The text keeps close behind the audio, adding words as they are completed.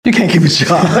You can't keep a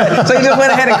job. So you just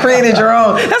went ahead and created your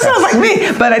own. That sounds like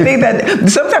me. But I think that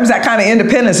sometimes that kind of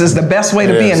independence is the best way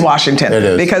to be in Washington. It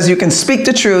is. Because you can speak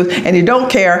the truth and you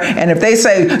don't care. And if they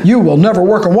say, you will never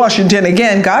work in Washington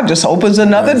again, God just opens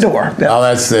another door. Well,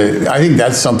 I think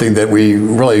that's something that we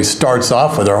really starts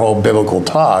off with our whole biblical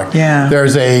talk. Yeah.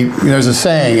 There's a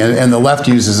saying, and the left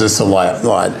uses this a lot,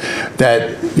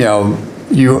 that,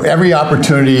 every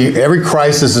opportunity, every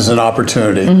crisis is an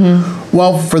opportunity. Mm-hmm.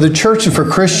 Well, for the church and for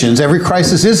Christians, every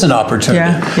crisis is an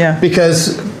opportunity. Yeah.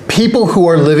 Because people who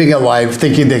are living a life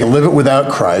thinking they can live it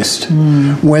without Christ,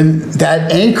 when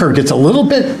that anchor gets a little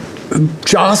bit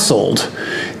jostled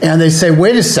and they say,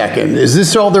 wait a second, is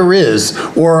this all there is?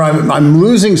 Or I'm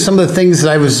losing some of the things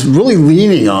that I was really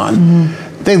leaning on.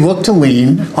 They look to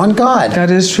lean on God.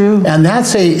 That is true. And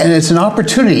it's an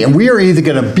opportunity. And we are either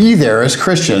going to be there as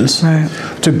Christians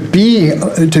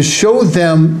to show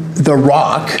them the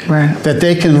rock that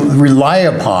they can rely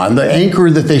upon, the anchor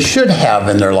that they should have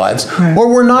in their lives,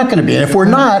 or we're not going to be. And if we're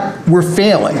not, we're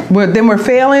failing. Then we're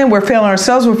failing. We're failing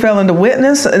ourselves. We're failing to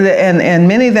witness. And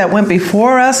many that went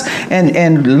before us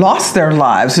and lost their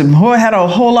lives had a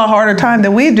whole lot harder time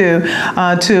than we do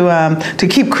to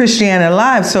keep Christianity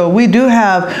alive. So we do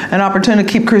have an opportunity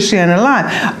to keep Christianity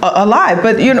alive.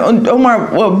 But,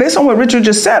 Omar, based on what Richard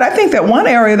just said, I think that one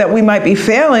area that we might be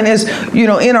failing is,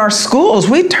 in our schools,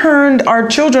 we turned our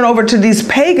children over to these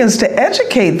pagans to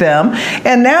educate them.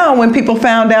 And now when people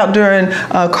found out during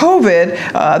COVID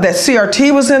that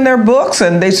CRT was in their books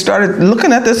and they started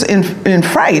looking at this in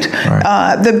fright,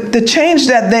 the change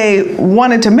that they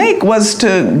wanted to make was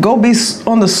to go be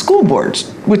on the school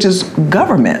boards, which is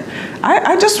government.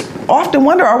 I just often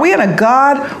wonder, are we in a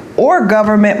God or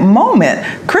government moment?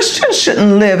 Christians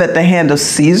shouldn't live at the hand of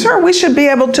Caesar. We should be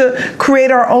able to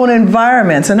create our own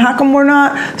environments. And how come we're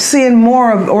not seeing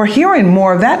more of or hearing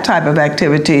more of that type of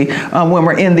activity when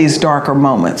we're in these darker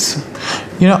moments?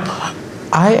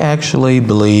 I actually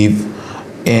believe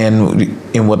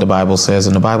in what the Bible says.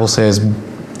 And the Bible says,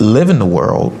 live in the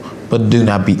world, but do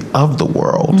not be of the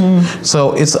world.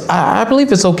 So I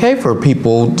believe it's okay for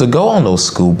people to go on those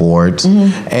school boards,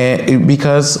 and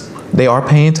because they are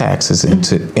paying taxes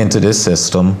into this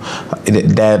system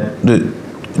that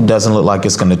doesn't look like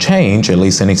it's going to change, at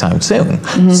least anytime soon.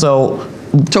 So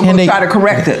we'll try to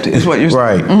correct it, is what you're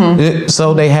saying. Right.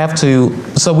 So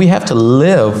we have to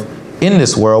live in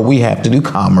this world. We have to do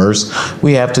commerce.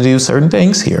 We have to do certain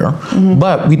things here,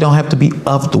 but we don't have to be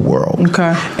of the world.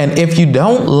 Okay. And if you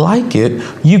don't like it,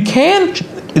 you can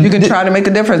try to make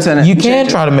a difference in it. You can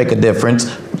try to make a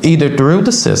difference either through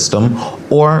the system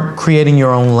or creating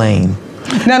your own lane.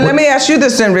 Now, let me ask you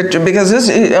this then, Richard, because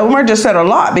Omar just said a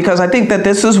lot, because I think that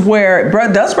this is where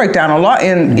it does break down a lot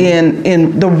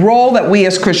in the role that we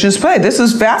as Christians play. This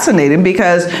is fascinating,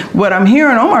 because what I'm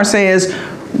hearing Omar say is,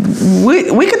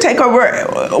 we could take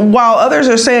over while others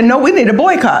are saying, no, we need to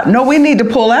boycott. No, we need to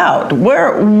pull out.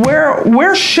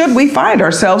 Where should we find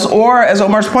ourselves? Or, as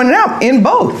Omar's pointed out, in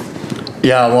both?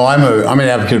 Yeah, well, I'm an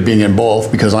advocate of being in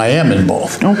both, because I am in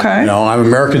both. Okay. I'm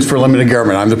Americans for Limited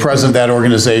Government. I'm the president of that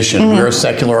organization. We're a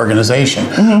secular organization.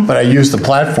 But I use the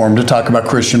platform to talk about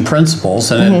Christian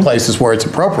principles, and in places where it's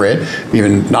appropriate,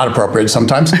 even not appropriate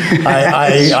sometimes,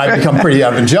 I become pretty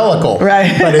evangelical.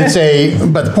 Right. But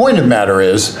but the point of the matter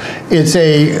is,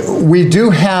 we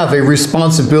do have a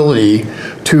responsibility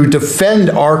to defend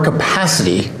our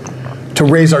capacity to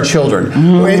raise our children.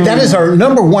 That is our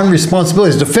number one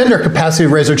responsibility, is defend our capacity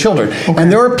to raise our children. Okay.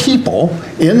 And there are people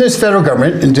in this federal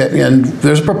government, and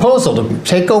there's a proposal to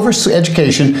take over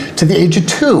education to the age of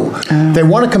 2. They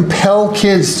want to compel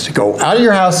kids to go out of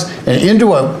your house and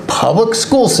into a public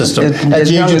school system at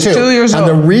the age of 2. 2 years old.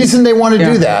 And the reason they want to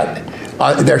do that,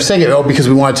 they're saying, because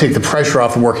we want to take the pressure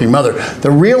off a working mother.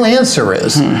 The real answer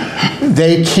is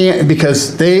they can't,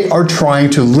 because they are trying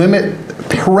to limit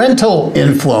parental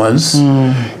influence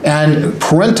and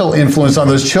parental influence on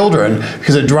those children,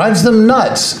 because it drives them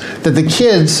nuts that the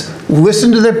kids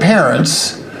listen to their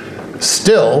parents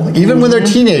still, even when they're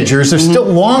teenagers. They're still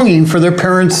longing for their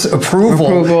parents'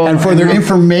 approval and for their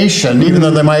information, even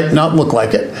though they might not look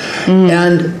like it.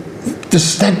 And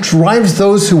that drives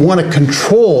those who want to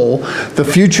control the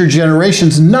future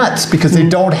generations nuts, because they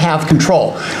don't have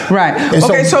control. Right. And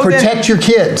so protect your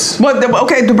kids. Well,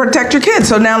 okay, to protect your kids.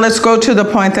 So now let's go to the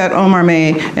point that Omar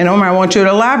made, and Omar, I want you to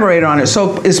elaborate on it.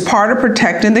 So is part of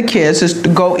protecting the kids is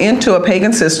to go into a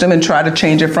pagan system and try to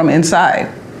change it from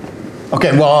inside?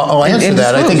 Okay, well, I'll answer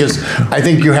that. I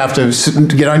think you have to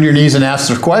get on your knees and ask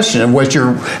the question of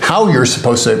how you're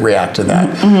supposed to react to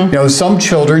that. Some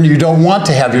children, you don't want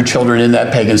to have your children in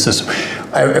that pagan system.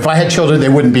 if I had children, they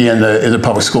wouldn't be in the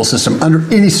public school system under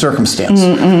any circumstance.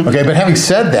 Okay, but having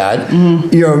said that,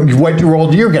 you know, what role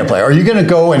are you going to play? Are you going to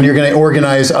go and you're going to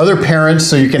organize other parents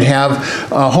so you can have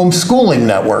a homeschooling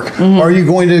network? Are you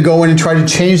going to go in and try to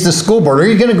change the school board? Are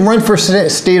you going to run for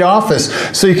state office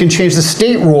so you can change the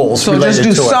state rules So related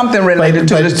just do to it? something related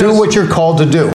to it. But do what you're called to do.